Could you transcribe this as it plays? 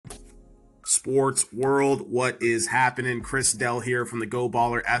sports world. What is happening? Chris Dell here from the Go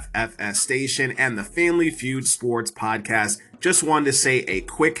Baller FFS station and the Family Feud Sports podcast. Just wanted to say a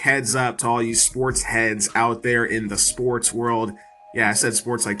quick heads up to all you sports heads out there in the sports world. Yeah, I said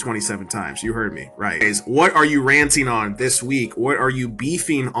sports like 27 times. You heard me, right? What are you ranting on this week? What are you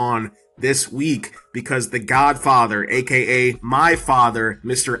beefing on this week? Because the Godfather, aka my father,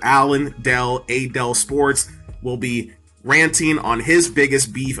 Mr. Alan Dell, Dell Sports, will be ranting on his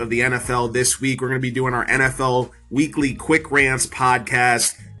biggest beef of the NFL this week. We're going to be doing our NFL Weekly Quick Rants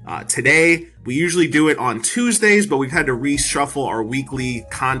podcast today. We usually do it on Tuesdays, but we've had to reshuffle our weekly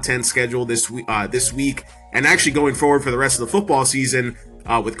content schedule this week. And actually going forward for the rest of the football season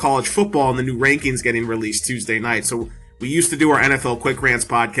with college football and the new rankings getting released Tuesday night. So we used to do our NFL Quick Rants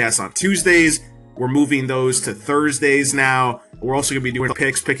podcast on Tuesdays. We're moving those to Thursdays now. We're also going to be doing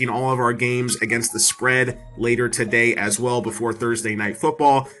picking all of our games against the spread later today as well before Thursday night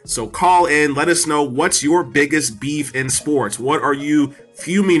football. So call in, let us know what's your biggest beef in sports. What are you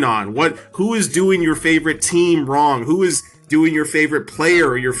fuming on? Who is doing your favorite team wrong? Who is doing your favorite player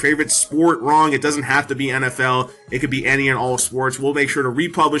or your favorite sport wrong? It doesn't have to be NFL. It could be any and all sports. We'll make sure to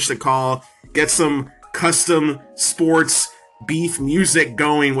republish the call, get some custom sports beef music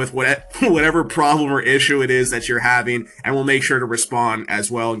going with whatever problem or issue it is that you're having, and we'll make sure to respond as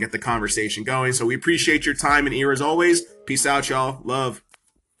well and get the conversation going. So we appreciate your time and ear as always. Peace out, y'all. Love.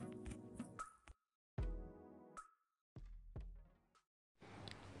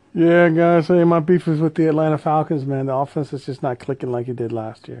 Yeah, guys, hey, my beef is with the Atlanta Falcons, man. The offense is just not clicking like it did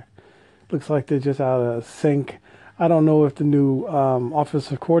last year. Looks like they're just out of sync. I don't know if the new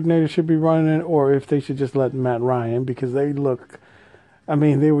offensive coordinator should be running it or if they should just let Matt Ryan, because they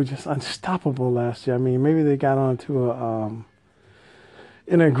were just unstoppable last year. I mean, maybe they got onto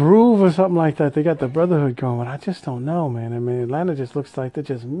in a groove or something like that. They got the brotherhood going. I just don't know, man. I mean, Atlanta just looks like they're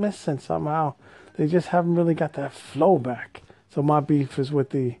just missing somehow. They just haven't really got that flow back. So my beef is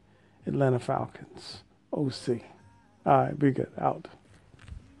with the Atlanta Falcons. OC. All right, be good. Out.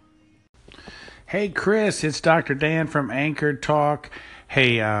 Hey, Chris, it's Dr. Dan from Anchor Talk.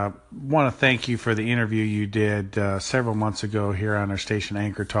 Hey, want to thank you for the interview you did several months ago here on our station,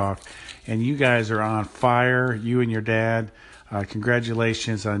 Anchor Talk. And you guys are on fire, you and your dad.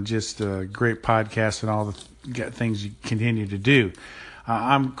 Congratulations on just a great podcast and all the things you continue to do.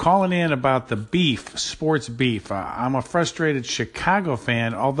 I'm calling in about the beef, sports beef. I'm a frustrated Chicago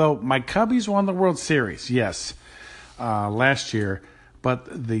fan, although my Cubbies won the World Series, yes, last year.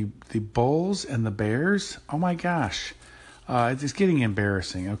 But the Bulls and the Bears, oh my gosh, it's getting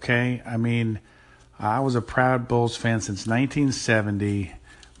embarrassing, okay? I mean, I was a proud Bulls fan since 1970,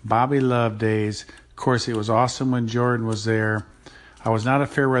 Bobby Love days. Of course, it was awesome when Jordan was there. I was not a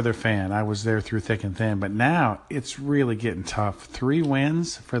fair weather fan. I was there through thick and thin. But now it's really getting tough. 3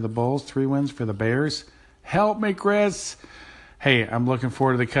 wins for the Bulls, 3 wins for the Bears. Help me, Chris. Hey, I'm looking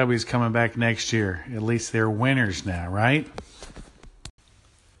forward to the Cubbies coming back next year. At least they're winners now, right?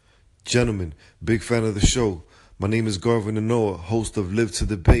 Gentlemen, big fan of the show. My name is Garvin Anoa, host of Live to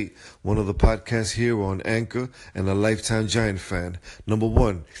Debate, one of the podcasts here on Anchor, and a lifetime Giant fan. Number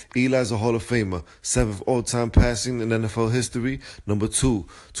 1, Eli's a Hall of Famer, 7th all-time passing in NFL history. Number 2,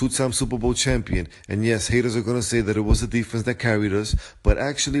 2-time Super Bowl champion. And yes, haters are going to say that it was the defense that carried us, but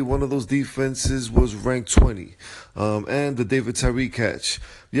actually one of those defenses was ranked 20. And the David Tyree catch.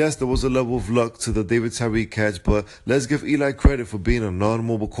 Yes, there was a level of luck to the David Tyree catch, but let's give Eli credit for being a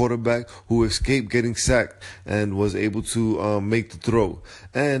non-mobile quarterback who escaped getting sacked and was able to make the throw.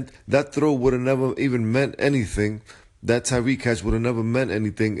 And that throw would have never even meant anything. That Tyree catch would have never meant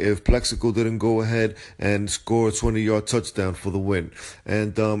anything if Plexico didn't go ahead and score a 20-yard touchdown for the win.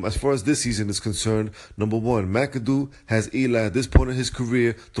 And as far as this season is concerned, number 1, McAdoo has Eli at this point in his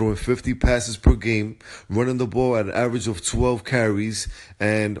career throwing 50 passes per game, running the ball at an average of 12 carries,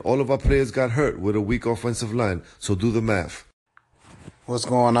 and all of our players got hurt with a weak offensive line. So do the math. What's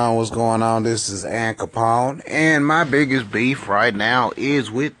going on? This is Ann Capone, and my biggest beef right now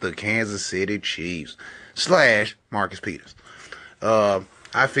is with the Kansas City Chiefs / Marcus Peters.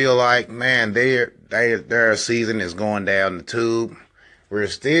 I feel like, man, their season is going down the tube. We're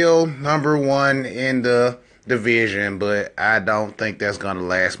still number 1 in the division, but I don't think that's going to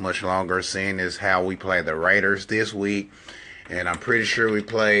last much longer, seeing as how we play the Raiders this week. And I'm pretty sure we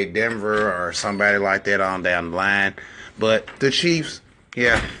play Denver or somebody like that on down the line. But the Chiefs,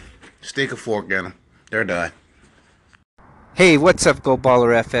 yeah, stick a fork in them. They're done. Hey, what's up, Go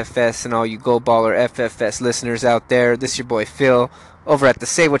Baller FFS and all you Go Baller FFS listeners out there? This is your boy Phil over at the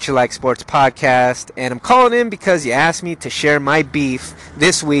Say What You Like Sports podcast, and I'm calling in because you asked me to share my beef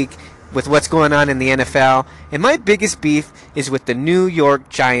this week with what's going on in the NFL, and my biggest beef is with the New York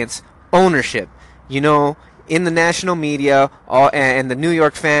Giants ownership. In the national media, and the New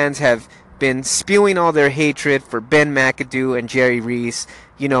York fans have been spewing all their hatred for Ben McAdoo and Jerry Reese.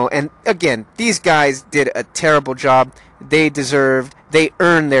 And again, these guys did a terrible job. They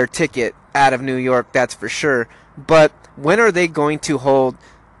earned their ticket out of New York, that's for sure. But when are they going to hold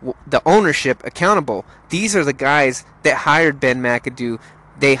the ownership accountable? These are the guys that hired Ben McAdoo.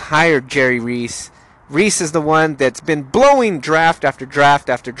 They hired Jerry Reese. Reese is the one that's been blowing draft after draft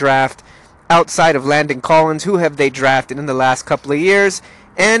after draft. Outside of Landon Collins, who have they drafted in the last couple of years?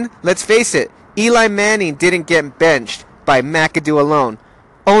 And let's face it, Eli Manning didn't get benched by McAdoo alone.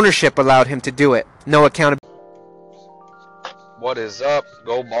 Ownership allowed him to do it. No accountability. What is up,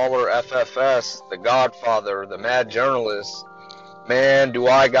 Go Baller FFS, the Godfather, the Mad Journalist? Man, do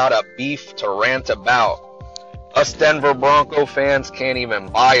I got a beef to rant about. Us Denver Bronco fans can't even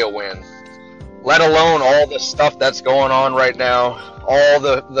buy a win, let alone all the stuff that's going on right now. All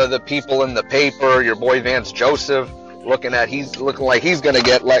the people in the paper, your boy Vance Joseph, looking like he's going to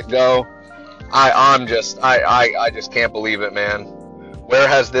get let go. I just can't believe it, man. Where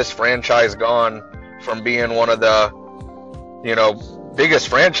has this franchise gone from being one of the, biggest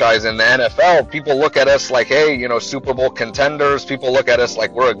franchise in the NFL? People look at us like, hey, Super Bowl contenders. People look at us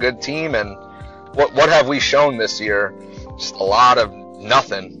like we're a good team. And what have we shown this year? Just a lot of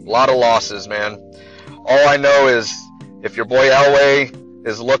nothing. A lot of losses, man. All I know is if your boy Elway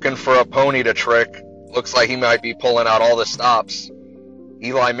is looking for a pony to trick, looks like he might be pulling out all the stops.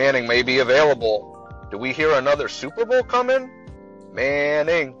 Eli Manning may be available. Do we hear another Super Bowl coming?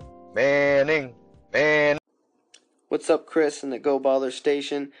 Manning. What's up, Chris, in the Go Baller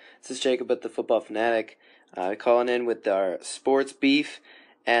Station? This is Jacob at the Football Fanatic, calling in with our sports beef.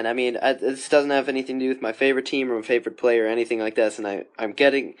 And I mean, this doesn't have anything to do with my favorite team or my favorite player or anything like this. And I'm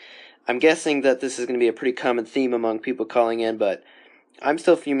guessing that this is going to be a pretty common theme among people calling in, but I'm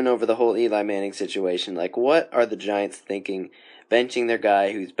still fuming over the whole Eli Manning situation. Like, what are the Giants thinking, benching their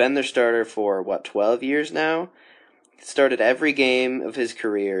guy who's been their starter for, 12 years now? Started every game of his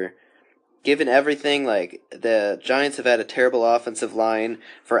career, given everything. Like, the Giants have had a terrible offensive line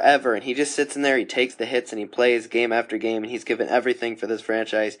forever, and he just sits in there, he takes the hits, and he plays game after game, and he's given everything for this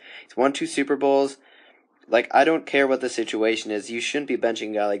franchise. He's won 2 Super Bowls. Like, I don't care what the situation is. You shouldn't be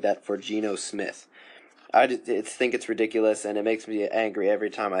benching a guy like that for Geno Smith. I just think it's ridiculous, and it makes me angry every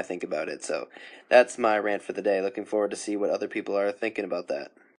time I think about it. So that's my rant for the day. Looking forward to see what other people are thinking about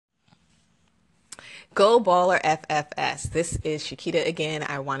that. Go Baller FFS. This is Shakita again.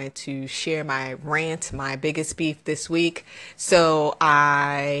 I wanted to share my rant, my biggest beef this week. So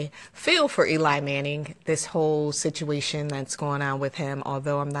I feel for Eli Manning, this whole situation that's going on with him.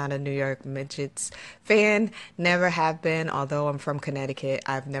 Although I'm not a New York Midgets fan, never have been. Although I'm from Connecticut,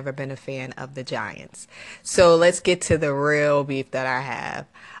 I've never been a fan of the Giants. So let's get to the real beef that I have.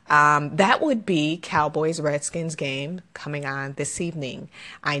 That would be Cowboys-Redskins game coming on this evening.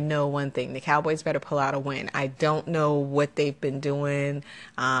 I know one thing. The Cowboys better pull out a win. I don't know what they've been doing,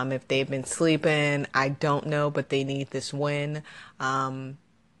 if they've been sleeping. I don't know, but they need this win.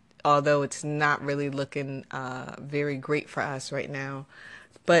 Although it's not really looking very great for us right now.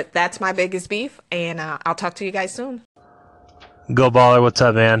 But that's my biggest beef, and I'll talk to you guys soon. Go Baller, what's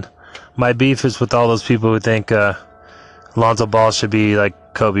up, man? My beef is with all those people who think Lonzo Ball should be like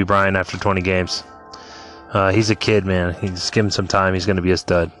Kobe Bryant after 20 games. He's a kid, man. Just give him some time. He's going to be a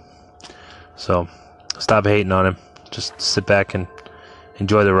stud. So stop hating on him. Just sit back and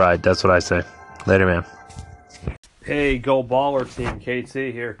enjoy the ride. That's what I say. Later, man. Hey, Go Baller team,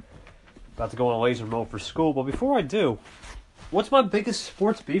 KT here. About to go on a laser mode for school. But before I do, what's my biggest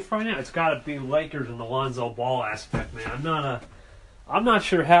sports beef right now? It's got to be Lakers and the Lonzo Ball aspect, man. I'm not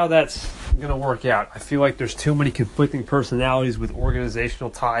sure how that's going to work out. I feel like there's too many conflicting personalities with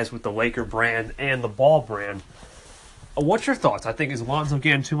organizational ties with the Laker brand and the Ball brand. What's your thoughts? I think, is Lonzo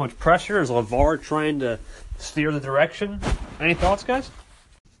getting too much pressure? Is LeVar trying to steer the direction? Any thoughts, guys?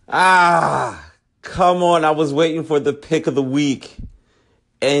 Come on. I was waiting for the pick of the week,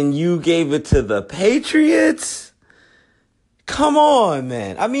 and you gave it to the Patriots? Come on,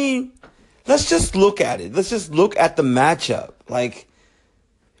 man. I mean, let's just look at it. Let's just look at the matchup. Like,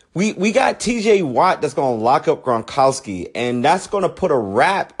 We got TJ Watt that's going to lock up Gronkowski, and that's going to put a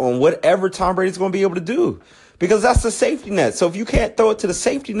wrap on whatever Tom Brady's going to be able to do, because that's the safety net. So if you can't throw it to the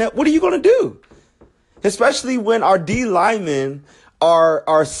safety net, what are you going to do? Especially when our D linemen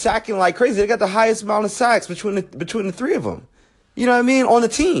are sacking like crazy. They got the highest amount of sacks between the three of them. You know what I mean? On the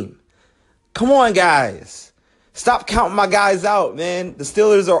team. Come on, guys. Stop counting my guys out, man. The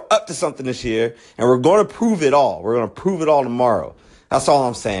Steelers are up to something this year, and we're going to prove it all. We're going to prove it all tomorrow. That's all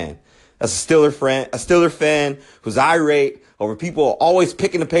I'm saying. as a Steeler fan who's irate over people always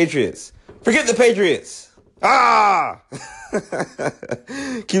picking the Patriots. Forget the Patriots. Ah!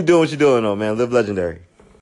 Keep doing what you're doing, though, man. Live legendary.